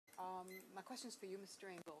My question's for you, Mr.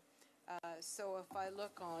 Engel. So if I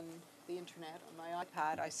look on the internet, on my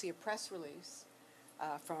iPad, I see a press release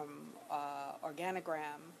from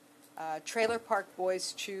Organigram. Trailer Park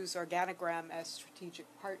Boys choose Organigram as strategic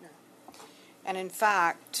partner. And in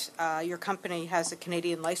fact, your company has a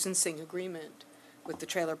Canadian licensing agreement with the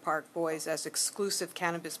Trailer Park Boys as exclusive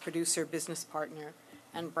cannabis producer, business partner,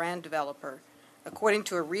 and brand developer. According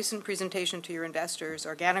to a recent presentation to your investors,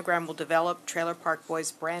 Organigram will develop Trailer Park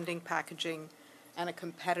Boys branding, packaging, and a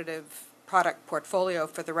competitive product portfolio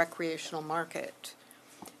for the recreational market.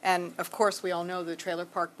 And of course, we all know the Trailer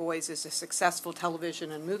Park Boys is a successful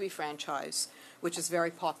television and movie franchise, which is very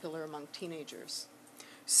popular among teenagers.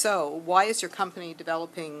 So why is your company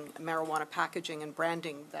developing marijuana packaging and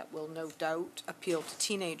branding that will no doubt appeal to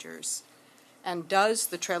teenagers? And does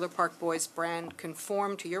the Trailer Park Boys brand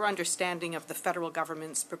conform to your understanding of the federal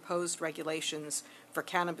government's proposed regulations for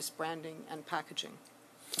cannabis branding and packaging?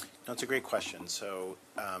 No, it's a great question. So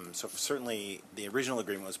certainly the original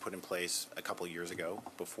agreement was put in place a couple of years ago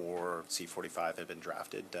before C-45 had been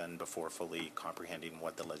drafted and before fully comprehending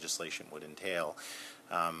what the legislation would entail.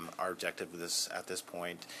 Our objective at this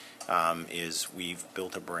point is we've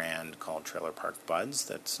built a brand called Trailer Park Buds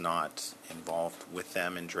that's not involved with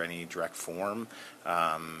them in any direct form.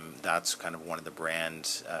 That's kind of one of the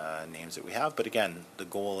brand names that we have. But again, the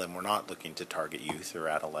goal, and we're not looking to target youth or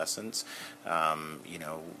adolescents.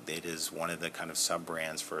 It is one of the kind of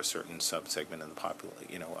sub-brands for a certain sub-segment of the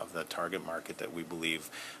of the target market that we believe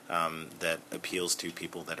that appeals to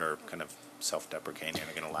people that are kind of self-deprecating and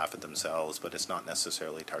are going to laugh at themselves, but it's not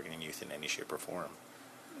necessarily targeting youth in any shape or form.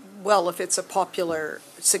 Well, if it's a popular,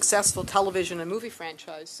 successful television and movie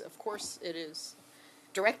franchise, of course it is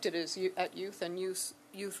directed at youth, and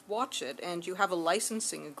youth watch it, and you have a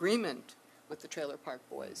licensing agreement with the Trailer Park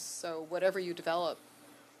Boys. So whatever you develop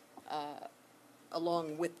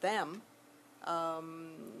along with them,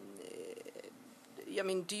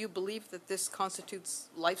 do you believe that this constitutes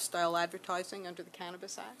lifestyle advertising under the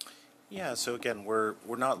Cannabis Act? Yeah, so again, we're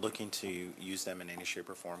not looking to use them in any shape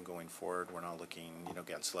or form going forward. We're not looking,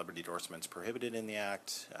 again, celebrity endorsements prohibited in the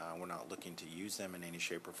Act. We're not looking to use them in any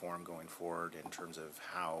shape or form going forward in terms of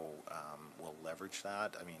how we'll leverage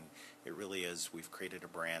that. I mean, it really is, we've created a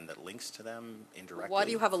brand that links to them indirectly. Why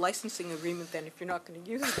do you have a licensing agreement then if you're not going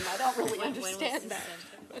to use them? I don't really understand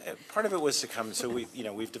that. Part of it was to come, so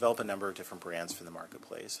we've developed a number of different brands for the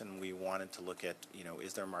marketplace, and we wanted to look at,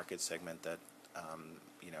 is there a market segment that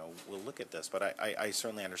we'll look at this. But I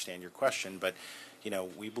certainly understand your question, but,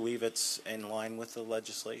 we believe it's in line with the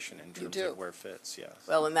legislation in terms of where it fits, yes.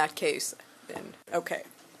 Well, in that case, then, okay.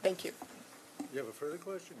 Thank you. You have a further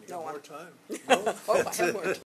question? You have more time? No? Oh, I have more time.